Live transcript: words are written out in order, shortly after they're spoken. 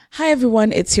Hi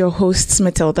everyone, it's your hosts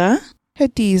Matilda,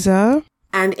 Hadiza,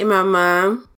 and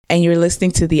Imanma, and you're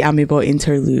listening to the Amebo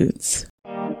Interludes.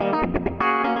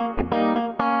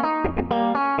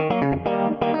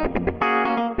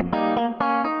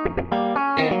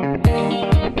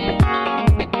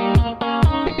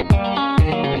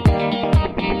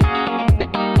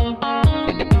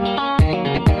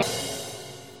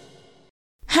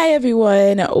 Hi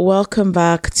everyone, welcome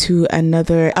back to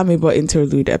another Amebo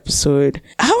Interlude episode.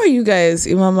 How are you guys,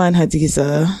 Imanma and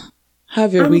Hadiza? How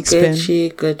have your weeks been?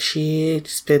 Gucci.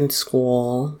 Just been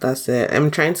school. That's it.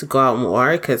 I'm trying to go out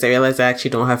more because I realize I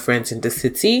actually don't have friends in the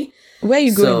city. Where are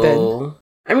you going then?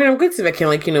 I mean, I'm good if I can,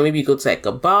 maybe go to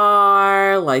a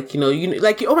bar, oh my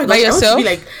gosh, By yourself?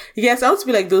 I want to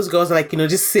be like those girls that,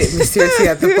 just sit mysteriously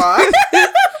at the bar.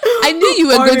 I knew you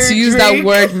were going to use that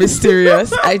word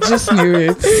mysterious. I just knew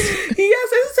it. Yes,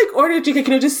 I just order a drink,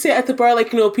 just sit at the bar,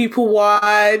 people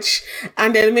watch,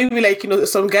 and then maybe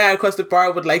some guy across the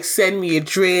bar would send me a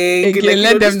drink. Okay, and,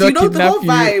 let them not kidnap the whole you.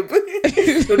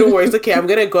 Vibe. No, don't worry, it's okay. I'm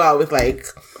gonna go out with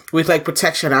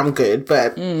protection. I'm good,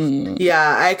 but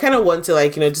yeah, I kind of want to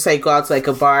just go out to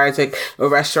a bar, to a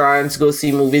restaurant, to go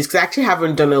see movies, because I actually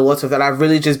haven't done a lot of that. I've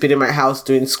really just been in my house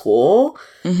doing school.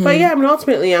 But yeah,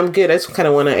 ultimately I'm good. I just kind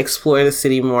of want to explore the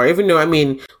city more, even though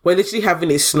we're literally having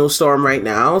a snowstorm right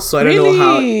now, so I don't know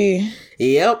how.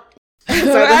 Yep. So I don't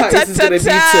know how this is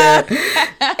gonna be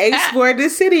to explore the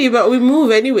city, but we move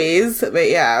anyways.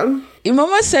 But yeah,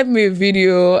 Imanma sent me a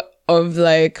video of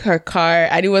her car,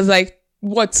 and it was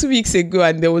 2 weeks ago,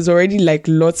 and there was already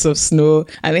lots of snow,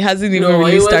 and it hasn't even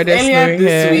really started snowing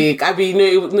this here. week. I mean,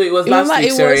 it was last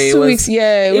week. It was 2 weeks.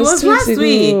 Yeah, it was last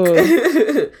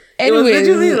week. Anyways, it was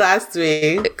literally last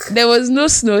week. There was no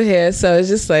snow here, so I was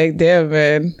just damn,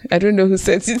 man. I don't know who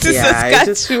sent it to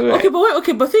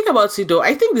Saskatchewan. But think about it though.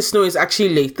 I think the snow is actually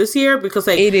late this year because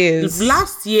it is.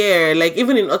 Last year,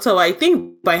 even in Ottawa, I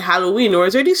think by Halloween it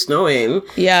was already snowing.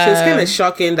 Yeah. So it's kind of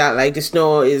shocking that the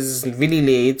snow is really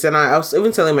late. And I was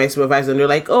even telling my supervisor, and they're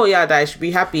like, "Oh yeah, I should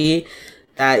be happy.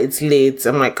 It's late."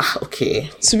 I'm like, okay.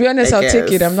 To be honest, I'll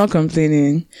take it. I'm not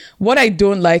complaining. What I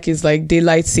don't like is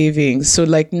daylight savings. So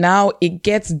now it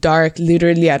gets dark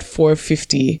literally at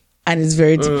 4:50, and it's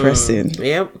very depressing.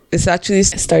 Yep. It's actually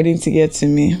starting to get to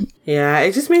me. Yeah,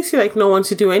 it just makes you no one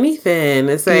to do anything.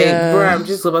 It's bro, I'm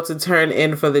just about to turn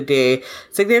in for the day.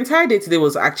 It's the entire day today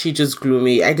was actually just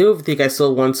gloomy. I don't think I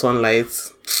saw one sunlight.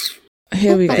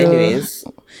 Here we go. Anyways,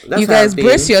 you guys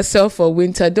brace yourself for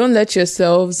winter. Don't let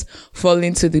yourselves fall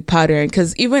into the pattern,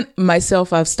 because even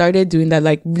myself, I've started doing that.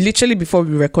 Literally before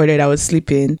we recorded, I was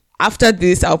sleeping. After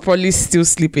this, I'll probably still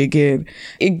sleep again.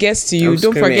 It gets to you.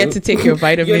 Don't forget to take your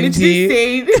vitamin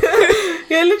D.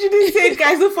 You're literally saying,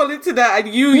 guys, don't fall into that,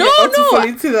 and you're about to fall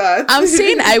into that. I'm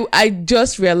saying I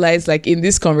just realized in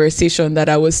this conversation that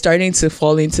I was starting to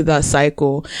fall into that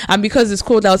cycle. And because it's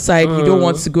cold outside, you don't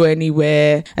want to go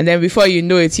anywhere. And then before you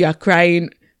know it, you are crying.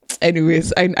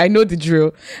 Anyways, I know the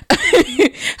drill.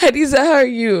 Hadiza, how are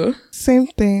you? Same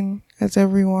thing as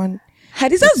everyone.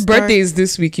 Hadiza's birthday is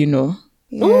this week, Yeah.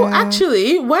 Oh,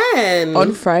 actually, when?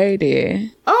 On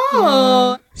Friday.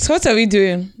 Oh. Yeah. So what are we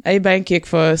doing? Are you buying cake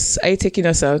for us? Are you taking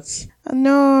us out?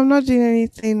 No, I'm not doing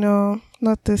anything. No,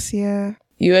 not this year.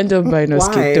 You end up buying us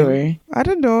cake, don't worry. I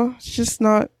don't know. It's just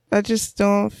not. I just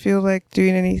don't feel like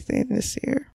doing anything this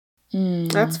year.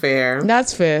 That's fair.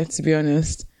 That's fair, to be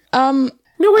honest. No,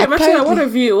 wait, Martina, what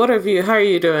have you? How are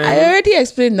you doing? I already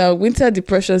explained now. Winter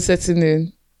depression setting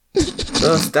in.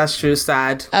 Oh, that's true.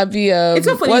 Sad. Abby, it's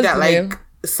so funny that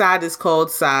sad is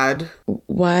called sad.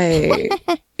 Why?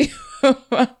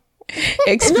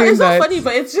 Explain no, it's that. not funny,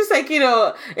 but it's just it's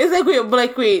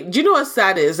wait, do you know what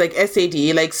sad is?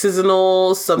 SAD,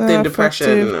 seasonal something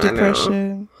depression.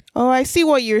 Depression. Oh, I see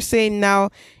what you're saying now.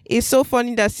 It's so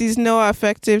funny that seasonal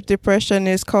affective depression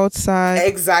is called SAD.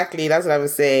 Exactly, that's what I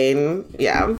was saying.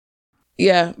 Yeah.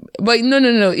 Yeah, but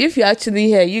no. If you're actually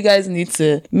here, you guys need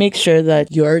to make sure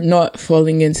that you're not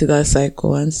falling into that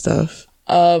cycle and stuff.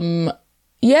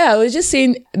 Yeah, I was just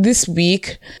saying this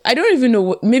week, I don't even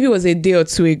know, maybe it was a day or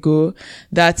two ago,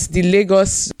 that the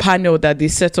Lagos panel that they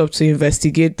set up to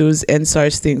investigate those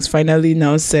NSARS things finally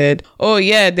now said, oh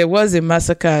yeah, there was a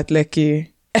massacre at Lekki.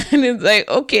 And it's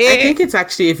okay. I think it's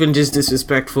actually even just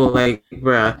disrespectful,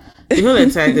 bruh. The whole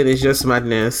entire thing is just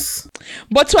madness.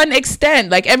 But to an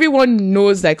extent, everyone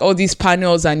knows all these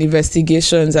panels and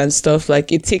investigations and stuff,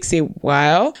 it takes a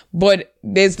while, but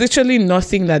there's literally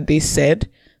nothing that they said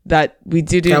that we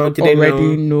didn't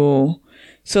already know.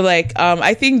 So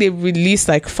I think they released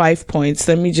 5 points.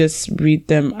 Let me just read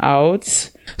them out.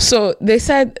 So they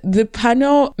said the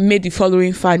panel made the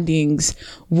following findings.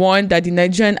 One, that the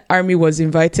Nigerian army was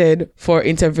invited for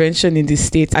intervention in the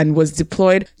state and was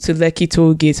deployed to Lekki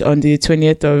toll gate on the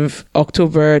 20th of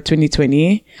October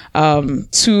 2020.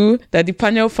 Two, that the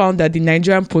panel found that the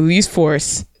Nigerian police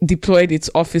force deployed its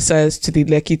officers to the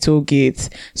Lekki toll gate.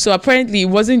 So apparently it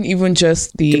wasn't even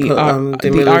just the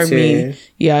army.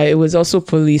 Yeah, it was also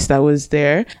police that was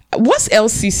there. What's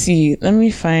LCC? Let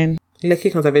me find.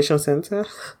 Lekki Conservation Center.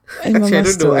 Actually,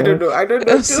 I don't know.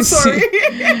 LCC. Sorry.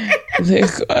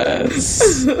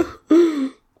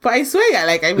 But I swear, yeah,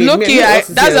 like, I mean, that's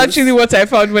actually what I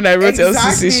found when I wrote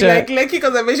LCC. Like Lekki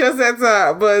Conservation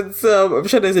Center, but I'm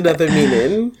sure there's another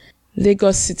meaning.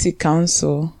 Lagos City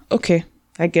Council. Okay,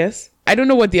 I guess. I don't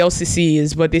know what the LCC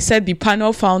is, but they said the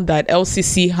panel found that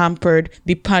LCC hampered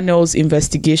the panel's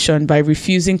investigation by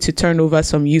refusing to turn over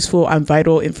some useful and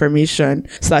vital information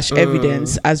 /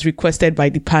 evidence as requested by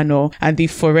the panel and the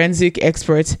forensic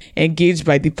experts engaged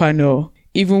by the panel,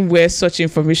 even where such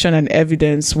information and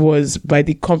evidence was, by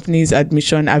the company's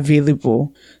admission,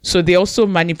 available. So they also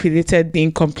manipulated the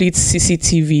incomplete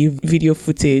CCTV video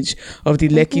footage of the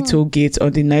Lekki toll gate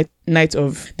on the night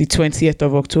of the 20th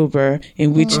of October,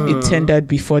 in which it tendered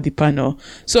before the panel.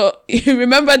 So you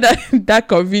remember that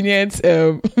convenient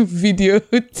video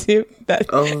tape that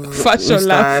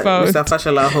Fashola found? Mr.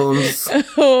 Fashola Holmes.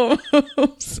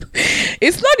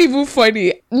 It's not even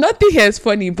funny. Nothing here is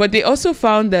funny, but they also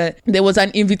found that there was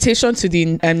an invitation to the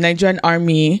Nigerian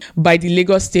army by the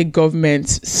Lagos state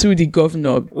government through the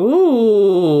governor.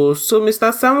 Ooh, so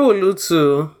Mr. Samuel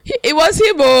Lutu. It was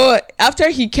him, but after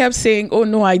he kept saying, "Oh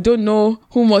no, I don't know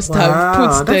who must have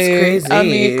put the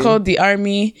army, called the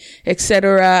army,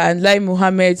 etc." And Lai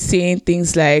Muhammad saying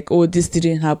things like, "Oh, this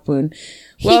didn't happen."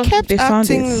 Well, he kept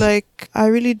acting like, I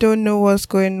really don't know what's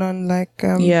going on. Like,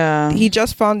 he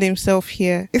just found himself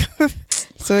here.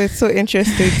 So it's so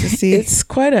interesting to see. It's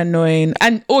quite annoying.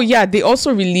 And they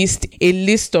also released a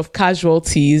list of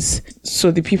casualties.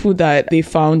 So the people that they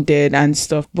found dead and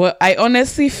stuff. But I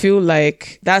honestly feel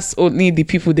like that's only the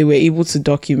people they were able to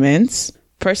document.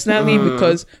 Personally,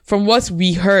 because from what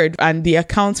we heard and the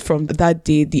accounts from that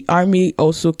day, the army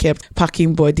also kept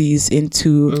packing bodies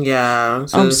into. Yeah.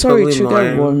 So I'm sorry,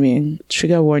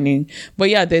 trigger warning. But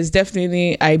yeah, there's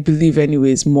definitely, I believe,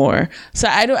 anyways, more. So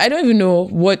I don't even know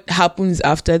what happens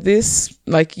after this.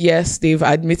 Like, yes, they've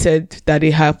admitted that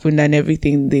it happened and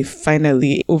everything. They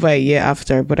finally, over a year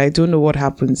after, but I don't know what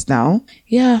happens now.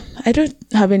 Yeah, I don't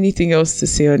have anything else to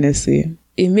say, honestly.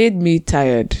 It made me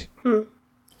tired.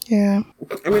 Yeah.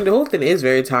 I mean, the whole thing is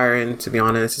very tiring, to be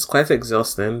honest. It's quite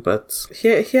exhausting, but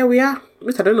here we are.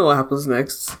 I don't know what happens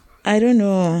next. I don't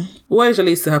know. What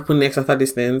usually is to happen next after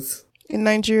these things? In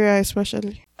Nigeria,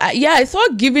 especially. I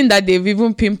thought, given that they've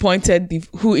even pinpointed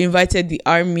who invited the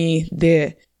army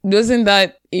there, doesn't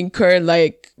that incur,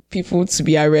 like, people to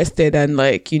be arrested and,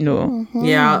 like, you know?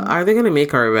 Yeah, are they going to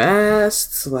make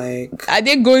arrests? Like, are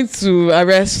they going to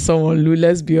arrest someone, Lou?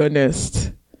 Let's be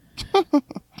honest.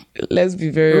 Let's be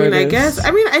very honest.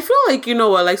 I feel like, you know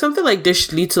what, like, something like this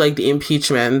should lead to, like, the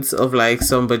impeachment of, like,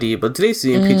 somebody, but today's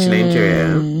to impeach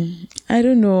Nigeria. I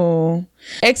don't know.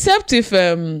 Except if,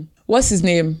 what's his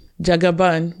name?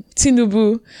 Jagaban,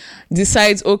 Tinubu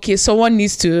decides, okay, someone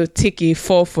needs to take a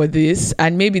fall for this,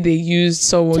 and maybe they use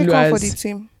someone who has... for the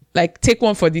team. Like, take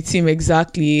one for the team,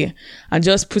 exactly, and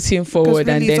just put him forward,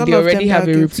 really, and then they already have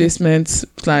a replacement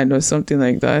plan or something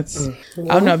like that.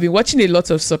 I don't know, I've been watching a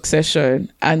lot of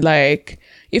Succession, and, like,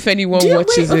 if anyone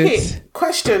watches it...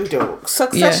 Question though,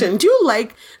 Succession, do you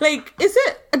like, do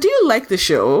you like the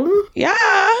show? Yeah,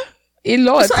 a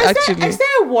lot, so actually. I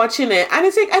started watching it, and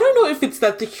it's like, I don't know if it's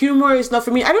that the humor is not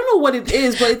for me. I don't know what it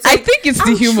is, but it's like, I think it's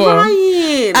the humor.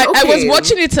 I was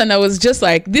watching it and I was just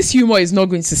like, this humor is not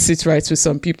going to sit right with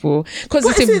some people, because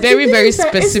it's a very, very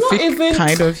specific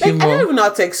kind of humor. I don't even know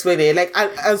how to explain it. Like,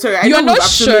 I'm sorry, I know we've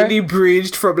absolutely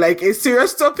bridged from, like, a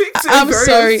serious topic to a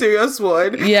very serious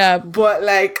one. Yeah. But,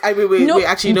 like, I mean, wait,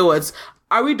 actually, you know what?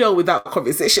 Are we done with that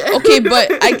conversation? Okay,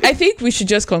 but I think we should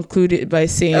just conclude it by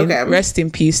saying rest in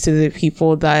peace to the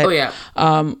people that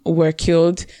were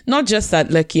killed. Not just that,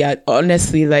 like, yeah,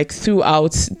 honestly, like,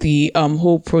 throughout the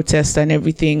whole protest and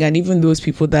everything, and even those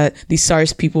people that the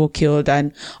SARS people killed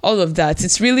and all of that.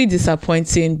 It's really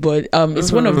disappointing, but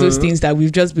it's one of those things that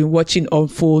we've just been watching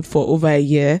unfold for over a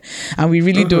year, and we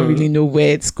really don't really know where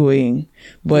it's going.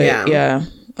 But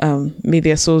may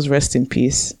their souls rest in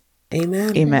peace.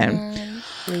 Amen.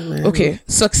 Okay,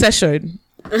 Succession.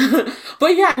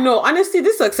 But yeah, no, honestly,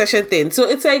 this Succession thing. So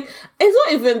it's like, it's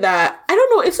not even that, I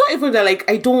don't know, it's not even that like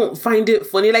I don't find it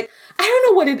funny. Like, I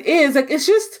don't know what it is. Like, it's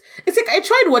like I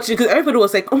tried watching because everybody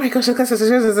was like, oh my gosh, Succession. So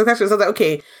I was like,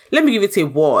 okay, let me give it a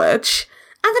watch.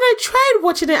 And then I tried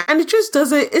watching it and it just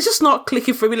doesn't, it's just not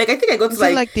clicking for me. Like, I think I got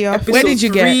to like The Office? Where did you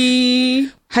 3.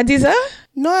 get Hadiza?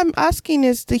 No, I'm asking,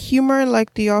 is the humor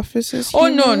like The Office's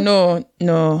humor? Oh,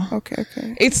 no. Okay.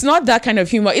 It's not that kind of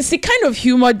humor. It's the kind of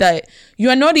humor that you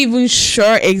are not even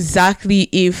sure exactly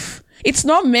if... It's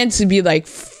not meant to be like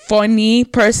funny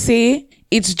per se.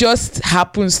 It just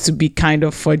happens to be kind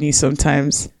of funny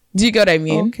sometimes. Do you get what I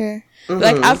mean? Okay.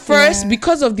 Like at first,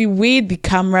 because of the way the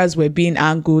cameras were being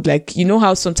angled, like, you know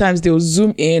how sometimes they'll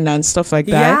zoom in and stuff like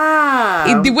that.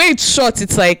 Yeah. The way it's shot,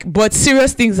 it's like, but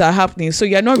serious things are happening, so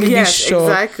you're not really sure.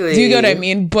 Exactly. Do you get what I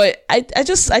mean? But I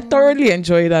thoroughly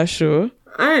enjoy that show.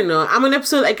 I don't know. I'm on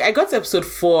episode, like, I got to episode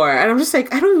 4 and I'm just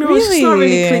like, I don't know. It's just not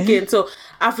really clicking. So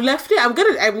I've left it. I'm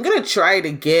gonna try it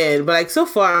again. But like, so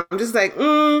far, I'm just like,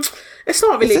 it's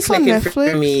not really clicking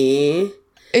for me.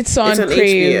 It's on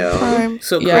Crave. Prime.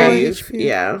 So Crave,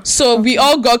 yeah. So we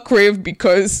all got Crave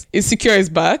because Insecure is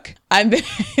back, and then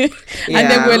and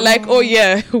then we're like, oh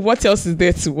yeah, what else is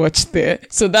there to watch there?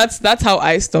 So that's how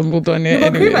I stumbled on it.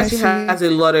 But Crave actually has a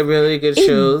lot of really good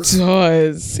shows. It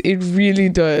does. It really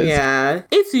does. Yeah.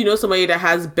 If you know somebody that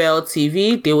has Bell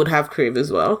TV, they would have Crave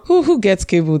as well. Who gets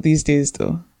cable these days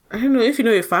though? I don't know, if you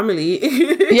know your family.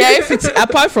 Yeah, if it's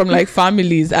apart from like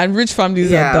families and rich families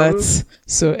at that.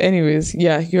 So anyways,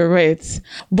 yeah, you're right.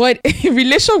 But in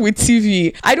relation with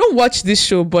TV, I don't watch this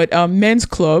show, but Men's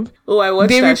Club. Oh, I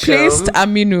watched They that replaced show.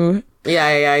 Aminu. Yeah,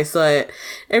 I saw it.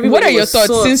 Everybody what are your thoughts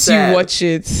so since upset. you watch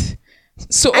it?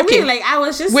 So okay, I mean, like, I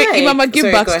was just wait, like... Imanma, give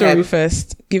Sorry, go backstory ahead.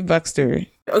 first. Give backstory.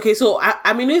 Okay, so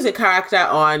Aminu is a character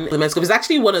on The Men's Club. He's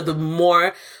actually one of the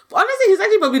more... Honestly, he's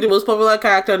actually probably the most popular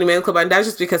character on The Men's Club, and that's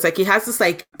just because, like, he has this,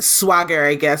 like, swagger,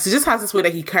 I guess. He just has this way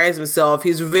that he carries himself.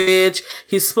 He's rich,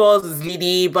 he spoils his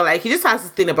lady, but, like, he just has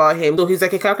this thing about him. So he's,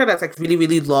 like, a character that's, like, really,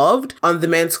 really loved on The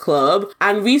Men's Club.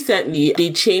 And recently,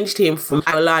 they changed him from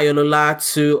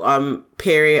Ayolola to,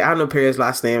 Perry. I don't know Perry's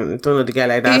last name. I don't know the guy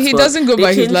like that. He doesn't go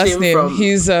by his last name. From,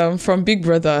 He's from Big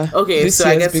Brother. Okay, so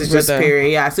I guess it's just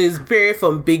Perry. Yeah, so it's Perry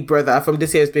from Big Brother, from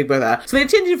this year's Big Brother. So they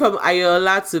changed it from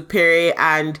Ayola to Perry,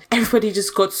 and everybody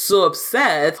just got so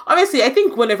upset. Obviously, I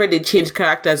think whenever they change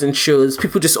characters in shows,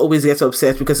 people just always get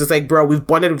upset because it's like, bro, we've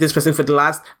bonded with this person for the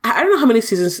last... I don't know how many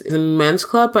seasons in Men's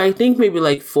Club, but I think maybe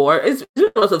like 4. It's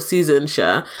a lot of seasons,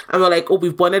 sure. And we're like, oh,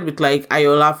 we've bonded with like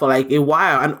Ayola for like a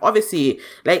while. And obviously,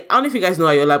 like, I don't know if you guys know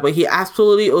Ayola, but he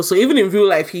absolutely also, even in real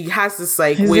life, he has this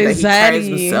like way that he carries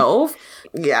himself.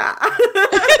 Yeah.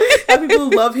 And people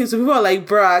love him. So people are like,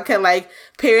 bruh, can like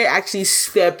Perry actually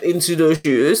step into those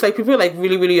shoes? Like, people are like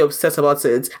really, really upset about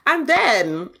it. And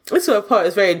then this part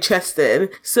is very interesting.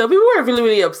 So people were really,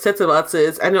 really upset about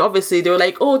it. And obviously they were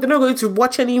like, oh, they're not going to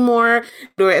watch anymore.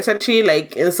 They were essentially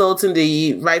like insulting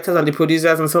the writers and the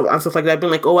producers and stuff like that,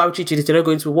 being like, oh, why would you do this? They're not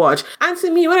going to watch. And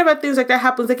to me, whenever things like that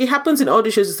happens, like it happens in all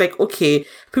the shows, it's like, okay,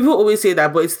 people always say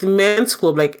that, but it's the Men's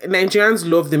Club. Like, Nigerians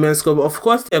love the Men's Club. Of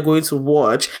course they're going to watch.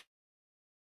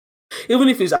 Even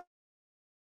if it's out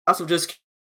of just...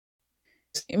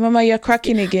 Mama, you're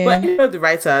cracking again. But you know, the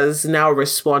writers now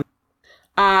respond.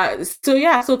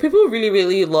 So people really,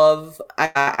 really love,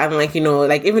 and like, you know,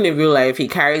 like even in real life, he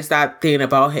carries that thing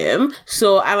about him.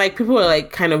 So, and like people are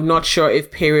like kind of not sure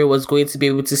if Perry was going to be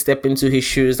able to step into his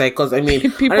shoes. Like, cause I mean,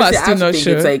 people honestly, are still not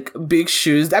sure. It's like big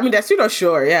shoes. I mean, they're still not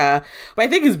sure, yeah. But I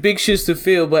think it's big shoes to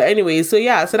fill. But anyway, so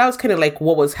yeah, so that was kind of like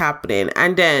what was happening.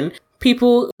 And then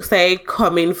people started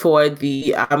coming for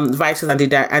the writers and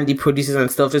the producers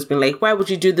and stuff, just being like, why would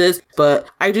you do this? But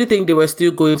I do think they were still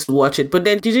going to watch it. But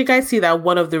then did you guys see that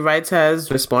one of the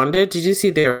writers responded? Did you see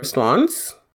their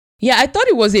response? Yeah, I thought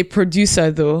it was a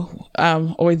producer though,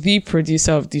 or the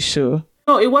producer of the show.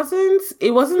 No, it wasn't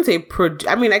a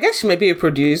I mean, I guess she might be a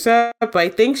producer, but I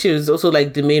think she was also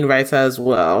like the main writer as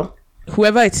well.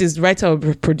 Whoever it is, writer or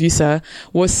producer,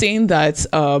 was saying that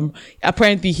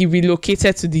apparently he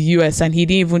relocated to the US and he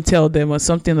didn't even tell them or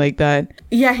something like that.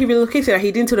 Yeah, he relocated and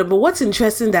he didn't tell them. But what's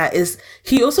interesting that is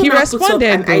he also put up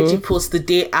an IG post the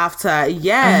day after.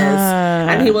 Yes.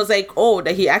 And he was like, oh,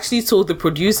 that he actually told the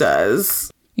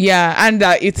producers. Yeah, and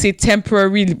that it's a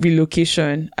temporary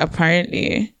relocation,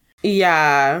 apparently.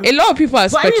 Yeah. A lot of people are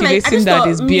speculating that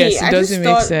it's BS. It doesn't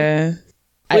make sense.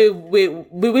 Wait,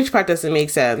 which part doesn't make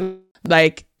sense?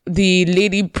 Like, the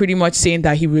lady pretty much saying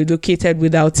that he relocated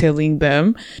without telling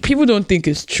them. People don't think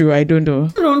it's true. I don't know.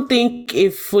 I don't think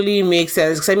it fully makes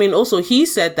sense. Because I mean, also he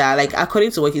said that, like,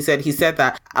 according to what he said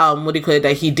that what do you call it,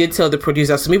 that he did tell the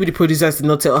producers. So maybe the producers did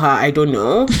not tell her. I don't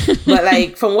know. But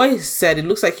like from what he said, it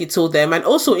looks like he told them. And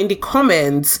also in the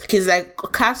comments, his like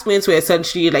castmates were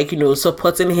essentially like, you know,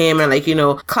 supporting him and like, you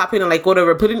know, clapping and like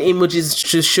whatever, putting emojis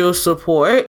to show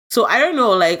support. So I don't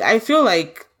know. Like I feel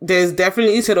like there's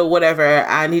definitely sort of whatever,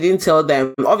 and he didn't tell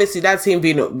them. Obviously, that's him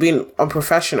being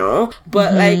unprofessional.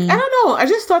 But like, I don't know. I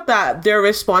just thought that their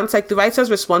response, like the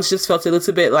writer's response, just felt a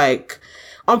little bit like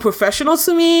unprofessional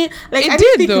to me. Like I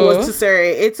didn't think it was necessary.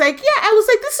 It's like, yeah, I was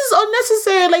like, this is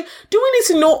unnecessary. Like, do we need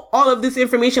to know all of this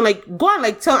information? Like, go and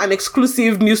like tell an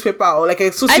exclusive newspaper or like an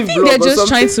exclusive blog. I think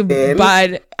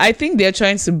they're just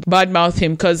trying to badmouth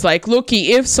him because like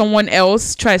Loki, if someone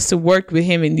else tries to work with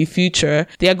him in the future,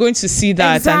 they are going to see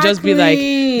that and just be like,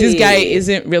 this guy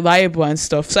isn't reliable and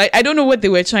stuff. So I don't know what they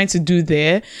were trying to do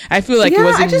there. I feel like it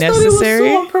wasn't necessary. Thought it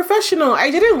was so unprofessional. I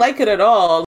didn't like it at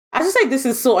all. I just like, this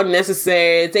is so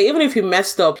unnecessary. It's like, even if you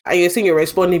messed up and you're saying you're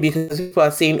responding because people are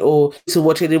saying, oh, to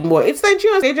watch it more. It's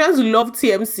Nigerians. Nigerians love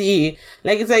TMC.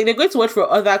 Like, it's like they're going to watch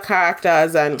for other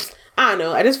characters, and I don't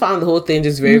know. I just found the whole thing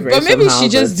just very, very. But maybe she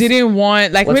just didn't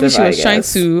want, like, maybe she was trying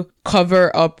to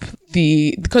cover up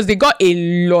because they got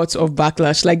a lot of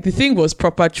backlash. Like the thing was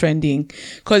proper trending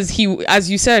because he, as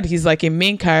you said, he's like a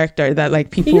main character that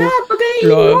like people but they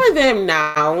ignore them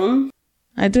now.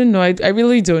 I don't know. I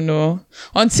really don't know.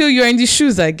 Until you're in the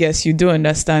shoes, I guess you do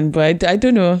understand. But I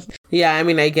don't know. Yeah, I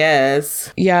mean, I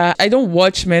guess. Yeah, I don't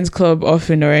watch Men's Club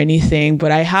often or anything,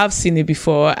 but I have seen it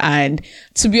before. And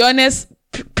to be honest,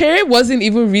 Perry wasn't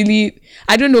even really,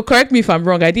 I don't know, correct me if I'm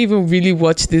wrong, I didn't even really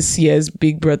watch this year's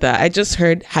Big Brother. I just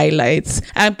heard highlights.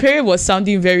 And Perry was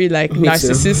sounding very like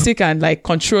narcissistic and like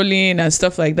controlling and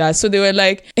stuff like that. So they were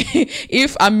like,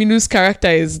 if Aminu's character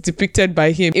is depicted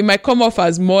by him, it might come off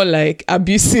as more like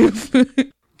abusive.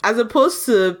 As opposed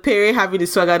to Perry having the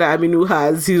swagger that Aminu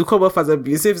has, he'll come off as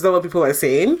abusive. Is that what people are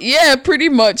saying? Yeah, pretty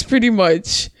much.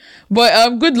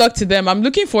 But good luck to them. I'm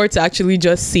looking forward to actually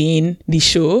just seeing the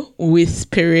show with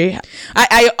Perry.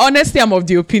 I honestly am of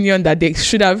the opinion that they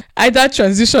should have either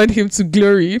transitioned him to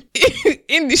Glory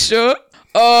in the show,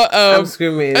 or I'm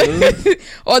screaming.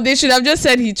 or they should have just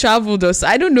said he traveled us.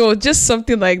 I don't know, just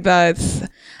something like that.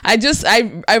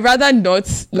 I rather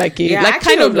not like it. Yeah, like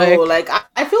kind of like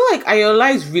I feel like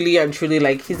Ayola is really and truly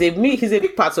like he's a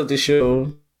big part of the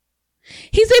show.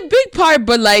 He's a big part,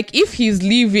 but like if he's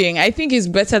leaving, I think it's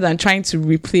better than trying to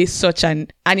replace such an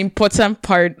important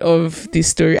part of the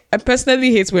story. I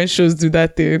personally hate when shows do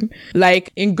that thing.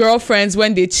 Like in Girlfriends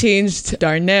when they changed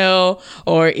Darnell,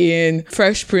 or in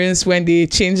Fresh Prince when they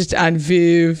changed Aunt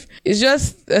Viv. It's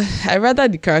just, I'd rather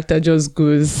the character just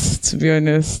goes, to be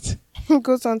honest.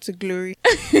 Goes on to Glory.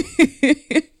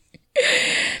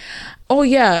 Oh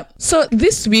yeah. So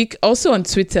this week, also on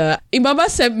Twitter, Imanma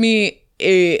sent me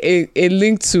a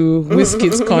link to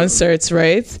Wizkid's concerts,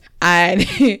 right? And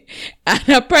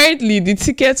apparently the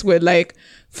tickets were like,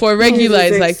 for regular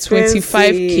it's like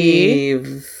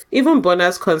 25k. Even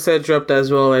Burna's concert dropped as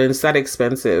well, and it's that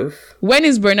expensive. When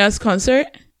is Burna's concert?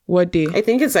 What day? I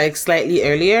think it's like slightly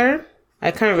earlier. I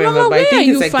can't remember, but I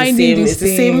think it's like the same. It's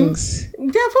the same.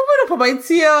 They're popping up on my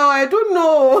TL. I don't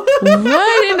know.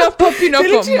 Why are they not popping up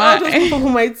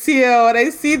on my TL and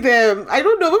I see them? I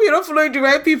don't know. Maybe you're not following the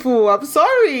right people. I'm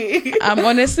sorry. I'm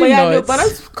honestly not. No, but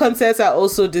Burna's concerts are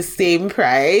also the same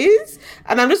price.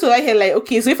 And I'm just over here like,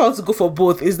 okay, so if I was to go for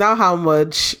both, is now how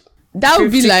much? That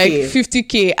would be like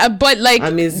 50k. But like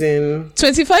amazing.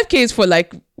 25k is for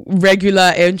like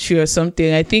regular entry or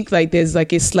something. I think like there's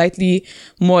like a slightly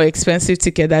more expensive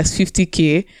ticket that's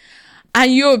 50k.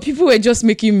 And people were just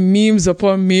making memes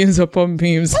upon memes upon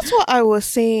memes. That's what I was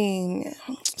saying.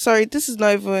 Sorry, this is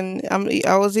not even,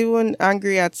 I was even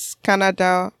angry at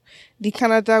Canada, the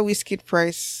Canada Wizkid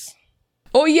price.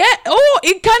 Oh yeah. Oh,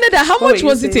 in Canada, how much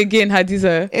was it again,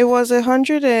 Hadiza? It was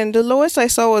 100 and the lowest I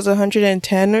saw was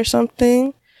 110 or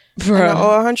something. Or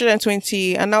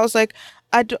 120. And I was like,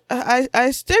 I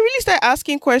really started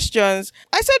asking questions.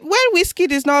 I said, when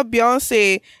Wizkid is not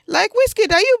Beyonce, like,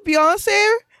 Wizkid, are you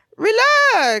Beyonce?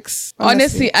 Relax.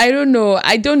 Honestly, I don't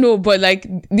know. But like,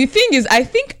 the thing is, I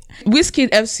think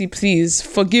Wizkid FC, please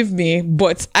forgive me,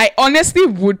 but I honestly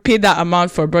would pay that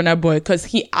amount for Burna Boy because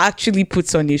he actually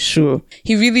puts on his show.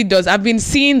 He really does. I've been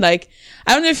seeing like,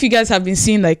 I don't know if you guys have been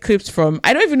seeing like clips from,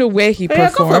 I don't even know where he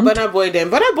performed. Yeah, go for Burna Boy then.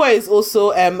 Burna Boy is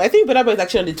also, I think Burna Boy is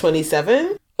actually on the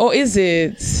 27th. Oh, is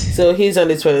it? So he's on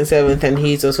the 27th and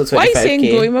he's also 25k. Why are you saying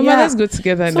go? Remember, let's go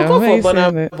together now. So go for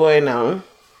Burna Boy now.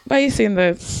 Why are you saying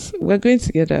that? We're going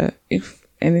together.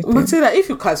 anything. Matilda, if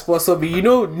you can sponsor me, you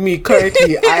know me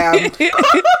currently, I am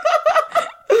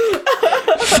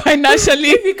financially.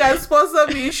 If you can sponsor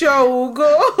me, sure, we'll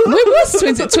go. Wait, what's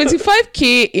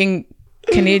 25K in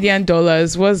Canadian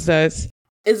dollars? What's that?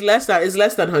 It's less than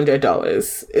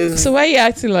 $100. So why are you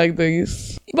acting like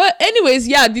this? But anyways,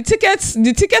 yeah, the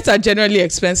tickets are generally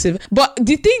expensive. But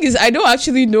the thing is, I don't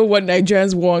actually know what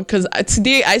Nigerians want, because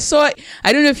today I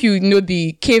don't know if you know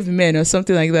the Cavemen or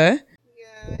something like that.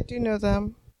 Yeah, I do know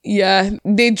them. Yeah,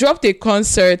 they dropped a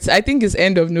concert, I think it's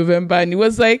end of November, and it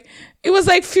was like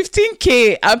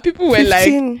 15K, and people were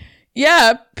 15. like,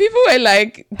 yeah, people were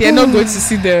like, they're not going to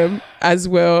see them as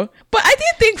well. But I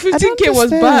didn't think 15K was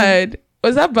bad.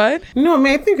 Was that bad? No,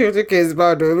 man, I think 15K is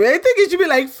bad though. I think it should be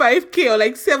like 5K or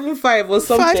like 7.5 or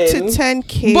something. 5 to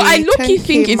 10K. But I low-key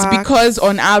think it's max. because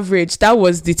on average that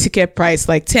was the ticket price,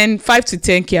 like 5 to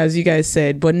 10K as you guys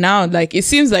said. But now, like, it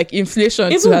seems like inflation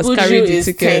too has carried the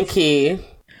ticket. 10K.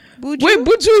 Buju? Wait,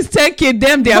 Buju is 10K,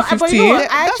 them they are 15. But you know what?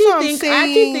 That's I what actually I'm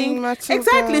saying, Matilda.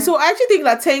 exactly. So I actually think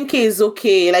that 10K is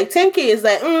okay. Like 10K is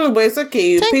like, but it's okay.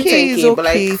 You 10K pay 10K, is okay. but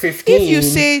like 15. If you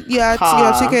say your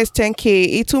ticket is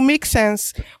 10K, it will make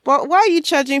sense. But why are you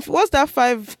charging? What's that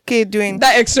 5K doing?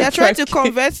 That extra They're trying to 5K.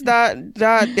 convert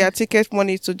that their ticket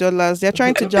money to dollars. They're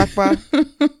trying to jackpot.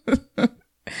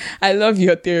 I love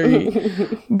your theory.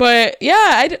 But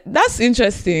yeah, that's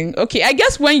interesting. Okay, I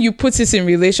guess when you put it in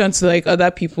relation to like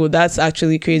other people, that's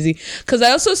actually crazy. Because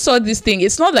I also saw this thing.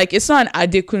 It's not an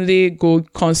Adekunle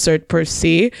Gold concert per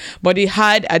se, but it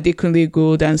had Adekunle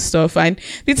Gold and stuff. And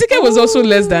the ticket was also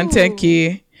less than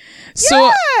 10K. So,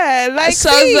 yeah, like, so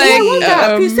I was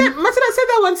like, Please send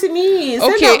that one to me.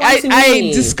 Send okay, that one to I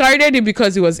me. discarded it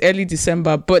because it was early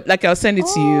December, but like I'll send it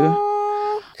to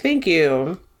you. Thank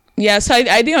you. Yeah, so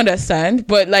I didn't understand,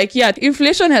 but like, yeah,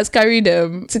 inflation has carried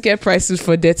ticket prices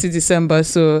for Dirty December,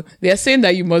 so they're saying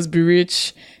that you must be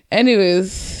rich.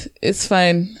 Anyways, it's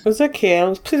fine. It's okay.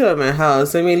 I'll put it at my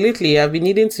house. I mean, lately I've been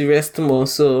needing to rest more,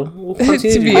 so we'll continue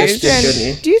To to be rest honest.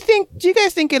 this journey. Do you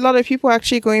guys think a lot of people are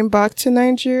actually going back to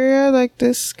Nigeria like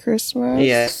this Christmas?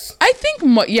 Yes. I think,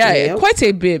 Yep. quite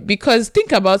a bit, because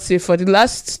think about it, for the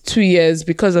last 2 years,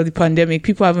 because of the pandemic,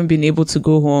 people haven't been able to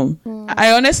go home.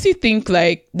 I honestly think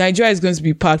like Nigeria is going to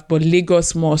be packed, but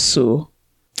Lagos more so.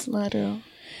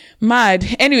 Mad.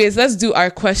 Anyways, let's do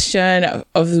our question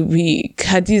of the week.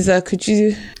 Hadiza, could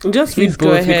you Just please read go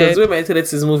both, ahead? because when my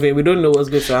internet is moving, we don't know what's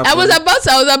going to happen. I was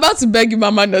about to beg you,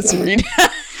 Mama, not to read.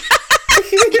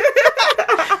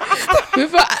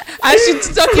 Before I should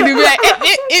talk in the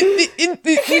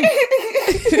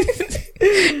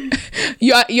way.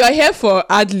 You are here for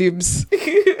ad libs.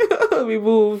 We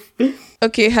move.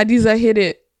 Okay, Hadiza, hit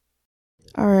it.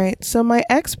 All right. So my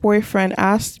ex-boyfriend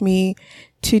asked me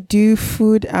to do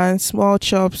food and small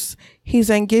chops, his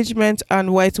engagement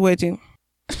and white wedding.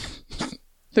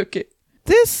 Okay.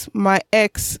 This, my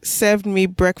ex served me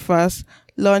breakfast,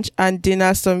 lunch and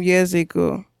dinner some years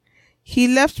ago. He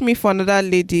left me for another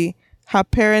lady. Her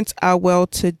parents are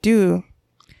well-to-do.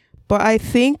 But I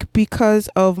think because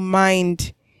of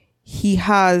mind he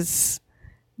has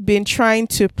been trying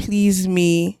to please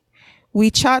me. We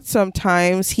chat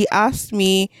sometimes. He asked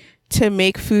me to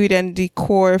make food and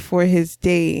decor for his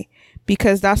day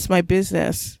because that's my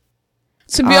business.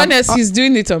 To be honest, he's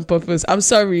doing it on purpose. I'm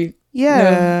sorry.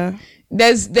 Yeah.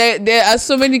 No. There are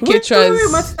so many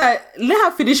caterers. Let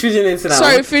her finish reading it now.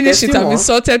 Sorry, finish There's it. still I'm more.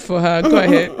 insulted for her. Go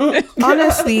ahead.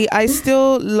 Honestly, I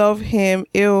still love him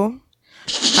ill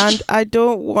and I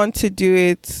don't want to do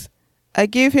it. I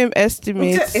gave him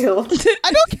estimates. Ew.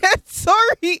 I don't get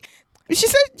sorry. She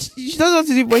said she doesn't want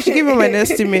to do it, but she gave him an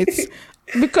estimate.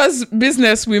 Because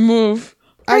business, we move.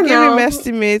 I gave know. him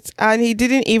estimates and he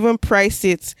didn't even price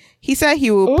it. He said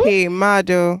he will pay,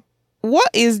 Mado. What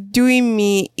is doing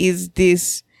me is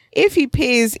this. If he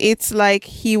pays, it's like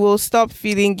he will stop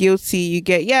feeling guilty. You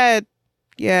get,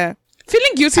 yeah.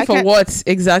 Feeling guilty for what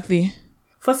exactly?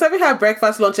 For serving her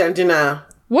breakfast, lunch, and dinner.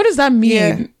 What does that mean?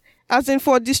 Yeah. As in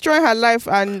for destroying her life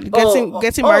and getting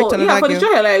married to another for girl.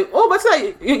 destroying her life. Oh, but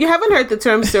like, you haven't heard the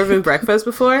term serving breakfast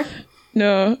before?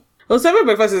 No. Well, serving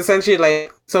breakfast is essentially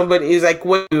like somebody is like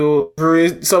when you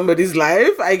ruin somebody's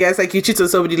life. I guess like you cheat on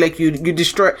somebody, like you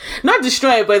destroy, not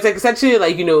destroy, but it's like essentially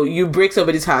like, you know, you break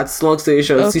somebody's hearts. Long story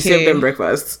short, so you serve them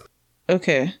breakfast.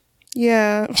 Okay.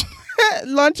 Yeah.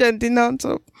 Lunch and dinner on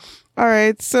top. All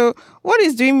right. So what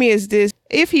is doing me is this.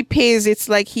 If he pays, it's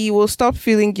like he will stop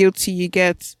feeling guilty. You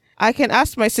get. I can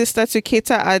ask my sister to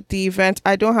cater at the event.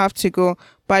 I don't have to go,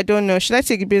 but I don't know. Should I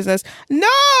take the business?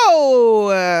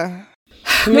 No.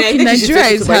 I think she should Nigeria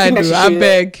take is it, but I think hard, that she I should-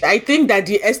 beg. I think that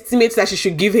the estimates that she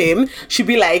should give him should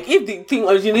be like, if the thing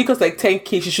originally costs like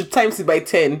 10k, she should times it by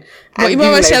 10. But and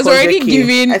Imama, give she him, has like, already 100K.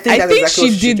 given. I think that's exactly what she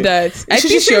did should that. do. I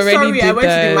think she say, already sorry, did I went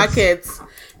that. to the market.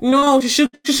 No, she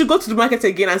should go to the market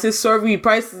again and say, sorry,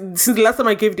 price since the last time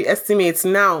I gave the estimates,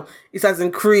 now it has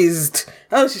increased.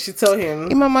 Oh, she should tell him.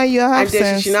 Imama, you have And then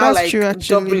sense. she should now That's like true,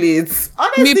 double actually. it.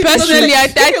 Honestly, Me because, personally, like, I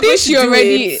if you're think going she to do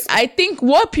already. it- I think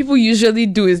what people usually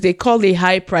do is they call a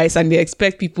high price and they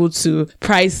expect people to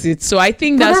price it. So I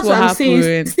think But that's what I'm saying.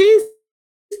 happened.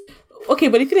 Okay,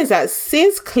 but the thing is that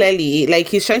since clearly, like,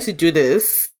 he's trying to do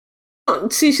this,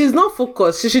 she's not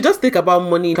focused. She should just think about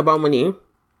money.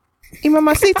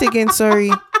 Imama, say it again, sorry.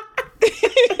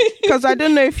 Because I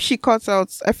don't know if she cut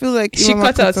out. I feel like She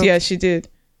Imama cut out. Yeah, she did.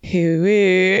 Hey,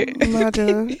 wait.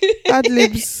 Mother.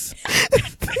 Ad-libs.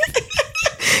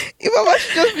 Imama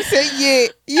should just be saying,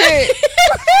 yeah.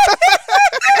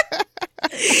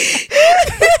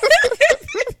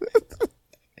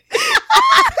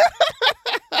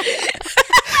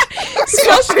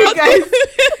 Sorry, guys,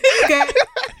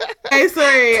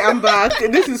 sorry, I'm back.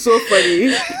 This is so funny.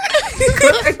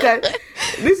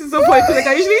 This is so funny because like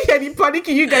I usually hear the panic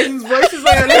in you guys' voices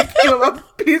when you're like, "Mama,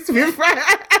 please be friends."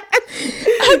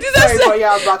 I did not Sorry, say, but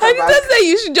yeah, I'm back. I did not say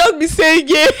you should just be saying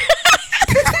yeah.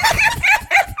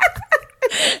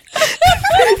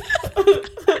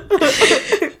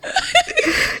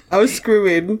 I was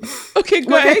screwing. Okay,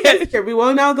 go Well, can you ahead. guys hear me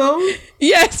well now, though?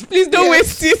 Yes, please don't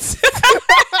waste it.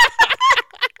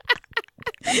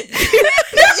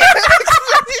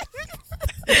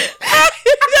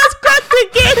 Just cut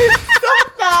again. Stop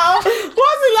now. What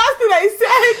was the last thing I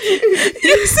said?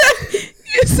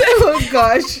 You said, Oh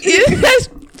gosh. yes,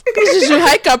 she should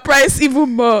hike her price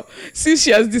even more since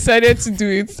she has decided to do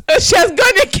it. Oh, she has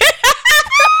gone again.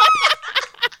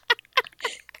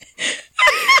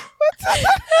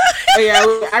 Oh yeah,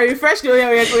 I refreshed you. Oh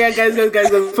yeah, guys,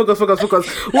 focus.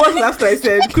 What was the last thing I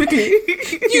said? Quickly.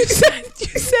 You said,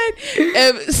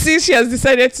 since she has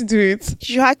decided to do it.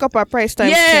 She should hike up her price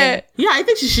times Yeah. 10. Yeah, I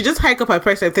think she should just hike up her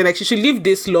price and thing. Like she should leave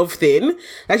this love thing.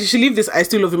 Like she should leave this I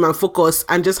still love him and focus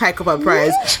and just hike up her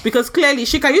price. Because clearly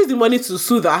she can use the money to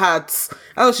soothe her heart. That's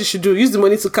what she should do. Use the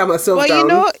money to calm herself But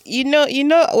down. you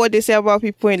know what they say about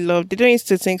people in love. They don't used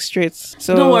to think straight.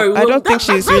 So Don't worry. I don't think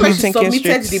she's really she thinking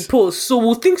submitted straight. the post, so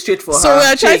we'll think straight for her. So we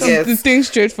are trying Yes. to think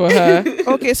straight for her.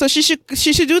 Okay, so she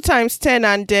should do times 10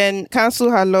 and then cancel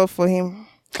her love for him.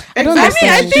 I don't I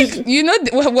understand. think you know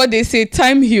what they say.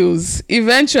 Time heals.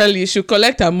 Eventually, she'll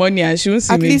collect her money and she won't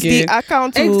see At me least again. the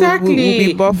account Exactly. will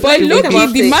be buffed. But It will look, be if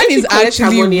buffed. the man If is she collects her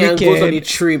actually money and goes on a wicked.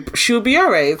 trip, she'll be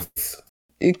alright.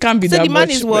 It can't be So that the man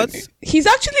much is what? money. He's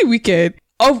actually wicked.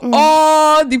 Of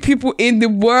all the people in the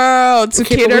world to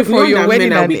cater for your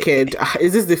wedding, and wicked.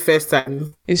 Is this the first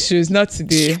time? it's not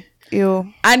today. Ew.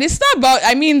 And it's not about,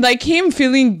 I mean, like him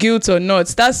feeling guilt or not,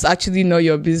 that's actually not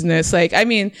your business. Like, I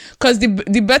mean, because the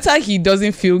better he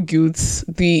doesn't feel guilt,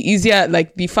 the easier,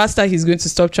 like the faster he's going to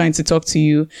stop trying to talk to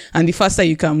you and the faster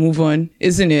you can move on,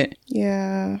 isn't it?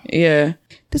 Yeah. Yeah.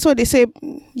 This is what they say.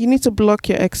 You need to block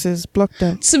your exes. Block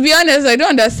them. To be honest, I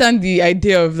don't understand the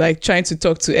idea of like trying to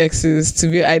talk to exes to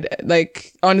be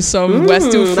like on some we're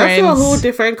still friends. That's a whole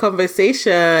different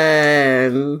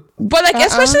conversation. But like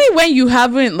especially when you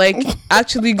haven't like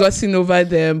actually gotten over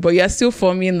them, but you're still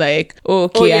forming like, oh,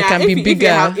 okay, I can be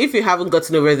bigger. If you haven't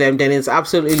gotten over them, then it's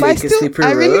absolutely But like a slippery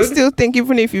I road. really still think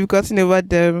even if you've gotten over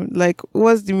them, like,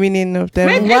 what's the meaning of them?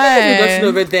 Right, Why? if you've gotten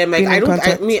over them, like Being in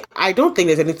contact. I don't think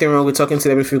there's anything wrong with talking to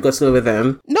them if you've gotten over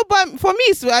them. No, but for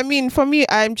me,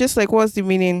 I'm just like, what's the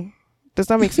meaning? Does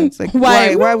that make sense? Like,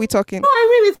 Why? why are we talking? No,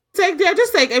 I mean, it's like they're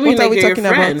just like, I mean, What are like we they're your talking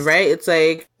friend, about? right? It's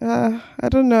like, I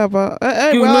don't know about.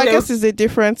 You Well, know I them- guess it's a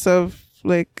difference of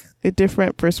like a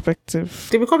different perspective.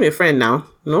 they become your friend now,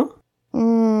 no?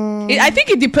 I think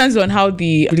it depends on how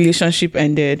the relationship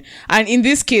ended. And in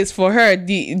this case, for her,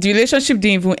 the relationship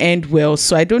didn't even end well.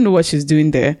 So I don't know what she's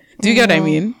doing there. Do you get what I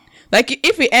mean? Like,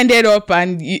 if it ended up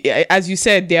and, as you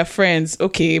said, they're friends,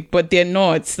 okay, but they're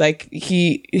not. Like,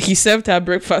 he served her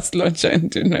breakfast, lunch, and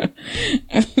dinner.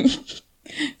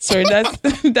 Sorry,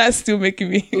 that's still making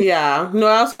me... Yeah, no,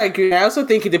 I also agree. I also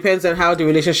think it depends on how the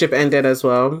relationship ended as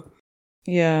well.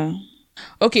 Yeah.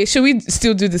 Okay, should we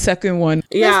still do the second one?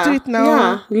 Yeah, do it now.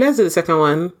 Yeah, let's do the second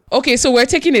one. Okay, so we're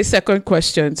taking a second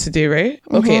question today, right?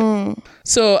 Okay.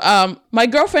 So, my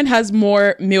girlfriend has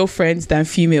more male friends than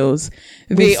females.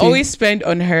 They always spend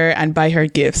on her and buy her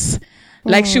gifts.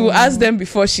 Like, she will ask them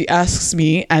before she asks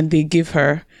me, and they give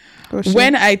her.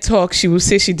 When I talk, she will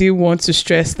say she didn't want to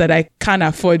stress that I can't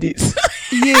afford it.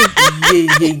 Yeah.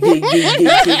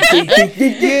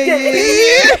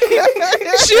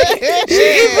 she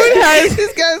even has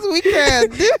this guy's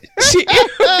wicked.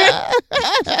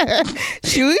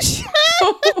 Shush.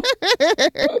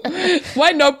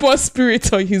 Why not pour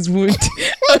spirit on his wound?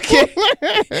 Okay.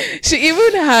 She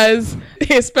even has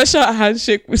a special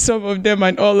handshake with some of them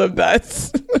and all of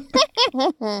that.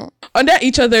 Under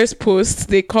each other's posts,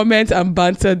 they comment and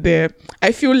banter there.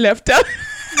 I feel left out.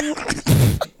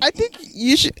 I think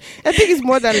it's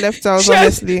more than left out,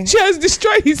 honestly. She has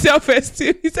destroyed his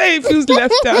self-esteem. He said he feels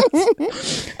left out.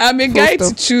 I'm a guy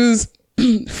to choose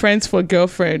friends for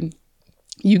girlfriend.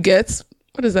 You get?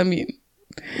 What does that mean?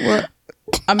 What?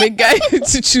 I'm a guy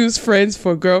to choose friends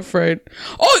for girlfriend.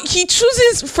 Oh, he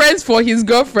chooses friends for his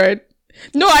girlfriend.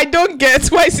 No, I don't get.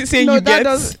 Why is he saying you get?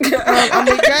 I'm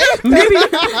a guy.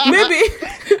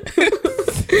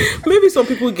 Maybe some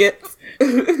people get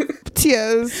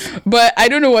tears. But I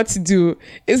don't know what to do.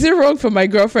 Is it wrong for my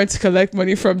girlfriend to collect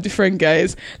money from different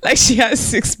guys? Like, she has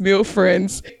 6 male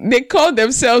friends. They call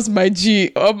themselves my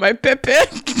G or my Pepe.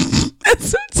 And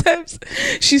sometimes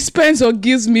she spends or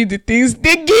gives me the things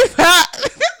they give her.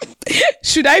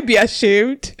 Should I be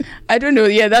ashamed? I don't know.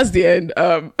 Yeah, that's the end.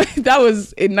 That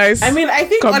was a nice. I mean, I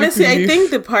think honestly, relief. I think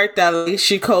the part that like,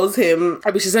 she calls him,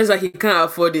 I mean, she says like he can't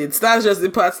afford it. That's just the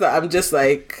part that I'm just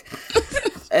like.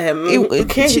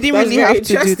 Okay, she didn't really have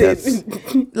to do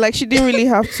that. Like, she didn't really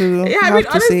have to. Yeah, I mean,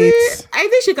 honestly, I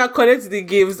think she can connect the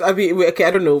gifts. I mean, okay,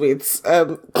 I don't know. Wait.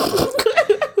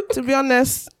 To be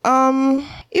honest,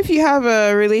 if you have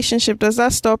a relationship, does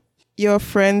that stop your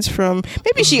friends from?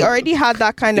 Maybe she already had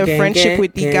that kind of friendship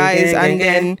with the guys, and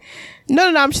then.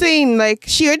 No, I'm saying like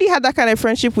she already had that kind of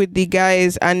friendship with the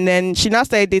guys, and then she now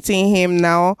started dating him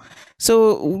now.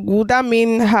 So would that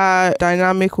mean her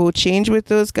dynamic will change with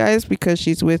those guys because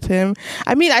she's with him?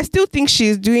 I mean, I still think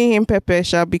she's doing him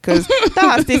pepesha because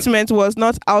that her statement was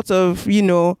not out of,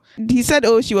 he said,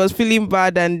 oh, she was feeling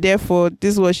bad and therefore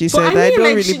this is what she said. I don't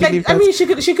really believe that. I mean,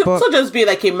 she could also just be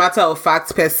like a matter of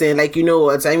fact person. Like, you know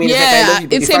what? I mean, yeah,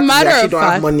 it's a matter of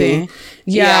fact thing.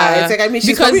 Yeah, it's like, I mean,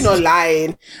 she's probably not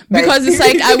lying. Because it's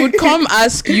like, I would come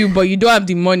ask you, but you don't have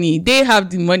the money. They have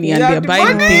the money and they're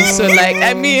buying things. So like,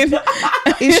 I mean,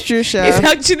 it's true, Sha. It's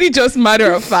actually just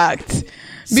matter of fact.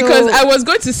 Because I was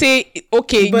going to say,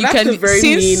 okay, but you that's can a very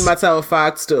mean matter of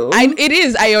fact, though. It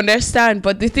is, I understand,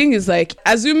 but the thing is, like,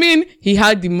 assuming he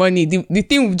had the money, the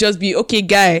thing would just be, okay,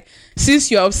 guy,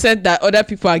 since you're upset that other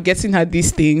people are getting her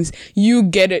these things, you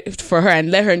get it for her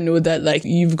and let her know that, like,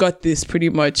 you've got this pretty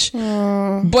much.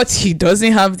 But he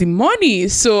doesn't have the money,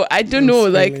 so I don't know,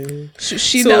 like, should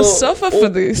she not suffer for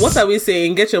this? What are we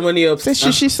saying? Get your money up. So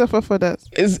should she suffer for that?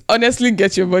 Is honestly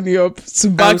get your money up to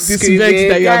back this vex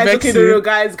that you're vexing. Okay, no,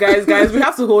 guys, we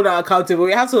have to hold her accountable.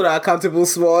 We have to hold her accountable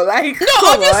small. Like, no,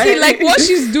 obviously, like, what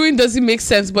she's doing doesn't make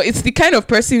sense, but it's the kind of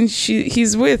person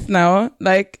he's with now.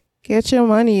 Like, get your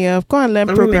money up. Go and learn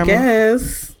programming.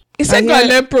 Yes. He said go and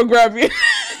learn programming.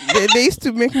 They used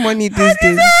to make money these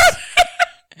days.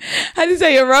 How do you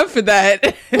say you're wrong for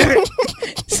that?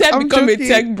 Said become joking. A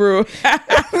tech bro.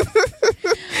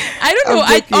 I don't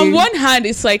know. On one hand,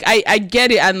 it's like I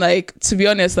get it, and like, to be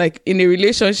honest, like, in a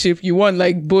relationship, you want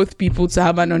like both people to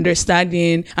have an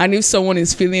understanding, and if someone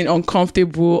is feeling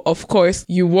uncomfortable, of course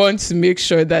you want to make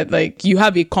sure that like you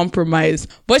have a compromise.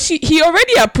 But he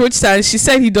already approached her and she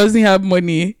said he doesn't have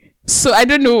money, so I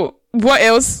don't know what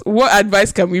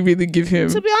advice can we really give him.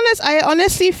 To be honest, I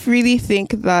honestly really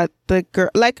think that the girl,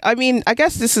 like, I mean, I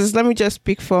guess let me just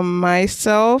speak for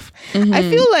myself. I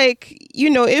feel like,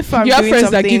 if I'm you have doing friends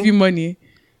something, that give you money.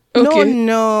 Okay.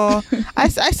 No.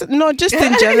 No, just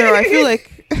in general, I feel like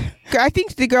I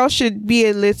think the girl should be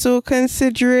a little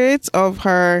considerate of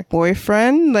her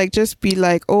boyfriend. Like, just be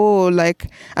like, oh,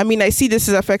 like, I mean, I see this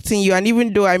is affecting you. And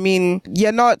even though, I mean,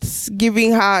 you're not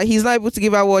giving her, he's not able to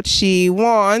give her what she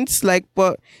wants, like,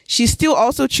 but she's still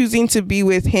also choosing to be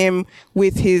with him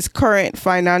with his current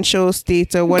financial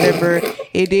state or whatever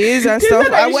it is and stuff.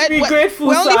 We're only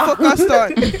focused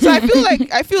on. So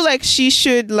I feel like she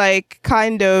should, like,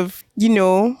 kind of,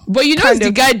 but it's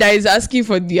the guy that is asking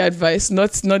for the advice,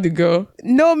 not the girl.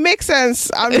 No, makes sense.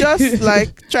 I'm just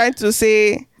like trying to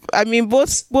say, I mean,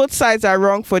 both sides are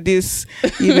wrong for this,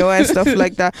 and stuff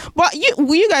like that. But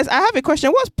you guys, I have a question.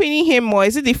 What's pinning him more?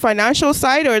 Is it the financial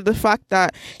side or the fact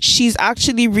that she's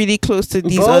actually really close to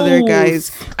these other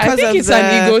guys? I think it's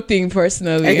an ego thing,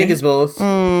 personally. I think it's both.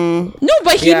 No,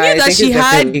 but he knew that she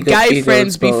had guy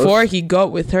friends before he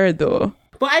got with her, though.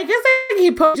 But I guess he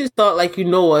probably just thought, like,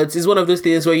 it's one of those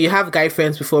things where you have guy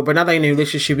friends before, but now that you're in a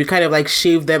relationship, you kind of like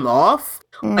shave them off.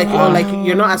 Like, like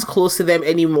you're not as close to them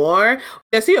anymore.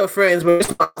 They're still your friends, but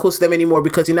you're not close to them anymore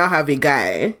because you now have a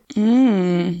guy.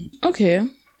 Okay.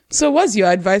 So what's your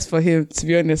advice for him, to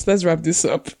be honest? Let's wrap this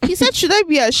up. He said, should I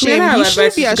be ashamed? Yeah, You advice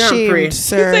should be is go and pray. ashamed,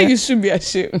 sir. He said you should be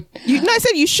ashamed. I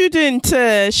said you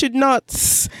shouldn't, should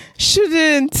not,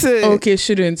 shouldn't. Okay,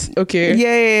 shouldn't. Okay.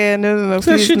 Yeah, no,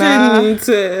 So please, shouldn't.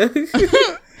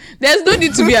 There's no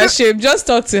need to be ashamed. Just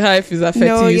talk to her if it's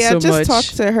affecting you so just much. talk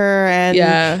to her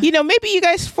and, maybe you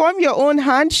guys form your own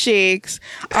handshakes.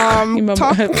 Talk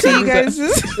to you guys.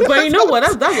 But you know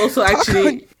what? That's also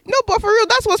actually... No, but for real,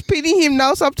 that's what's paining him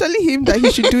now. So I'm telling him that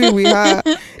he should do it with her.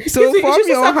 So form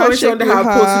your own handshake with her.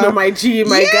 Posting on my G,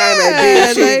 my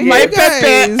guy, my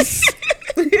guys.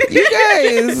 You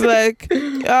guys, like,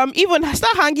 even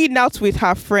start hanging out with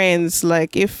her friends.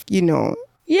 Like, if you know.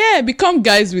 Yeah, become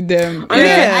guys with them.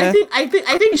 I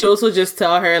think you should also just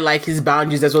tell her like his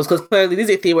boundaries as well, because clearly this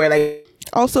is a thing where like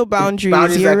also boundaries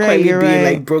are right, being right.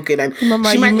 like broken, and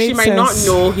Mama, she might not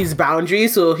know his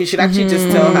boundaries, so he should actually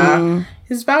just tell her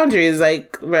his boundaries.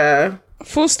 Like,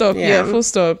 full stop. Yeah, full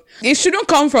stop. It shouldn't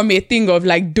come from a thing of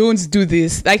like, don't do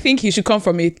this. I think he should come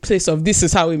from a place of, this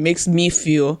is how it makes me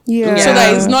feel. Yeah. So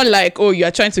that it's not like, oh,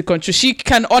 you're trying to control. She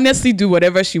can honestly do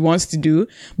whatever she wants to do.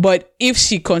 But if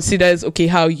she considers, okay,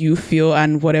 how you feel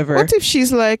and whatever. What if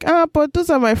she's like, but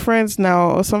those are my friends now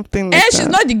or something like that? She's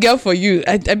not the girl for you.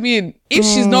 I mean, if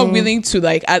she's not willing to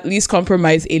like at least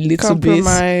compromise a little bit.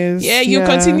 You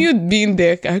continue being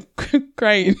there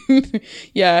crying.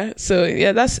 Yeah. So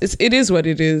yeah, it is what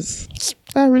it is.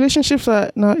 Relationships are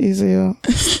not easy.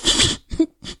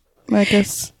 I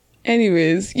guess.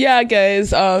 Anyways, yeah, guys,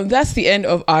 that's the end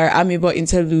of our Amebo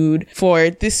interlude for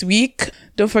this week.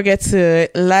 Don't forget to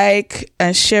like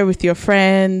and share with your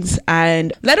friends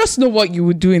and let us know what you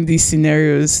would do in these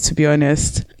scenarios, to be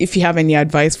honest, if you have any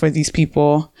advice for these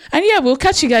people. And yeah, we'll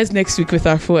catch you guys next week with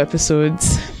our full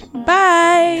episodes.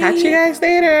 Bye. Catch you guys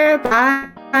later. Bye.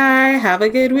 Have a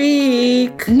good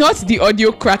week. Not the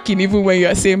audio cracking even when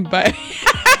you're saying bye.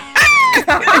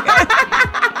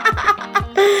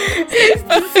 Hate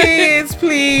to see it,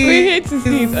 please. We hate to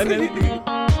see it, honestly.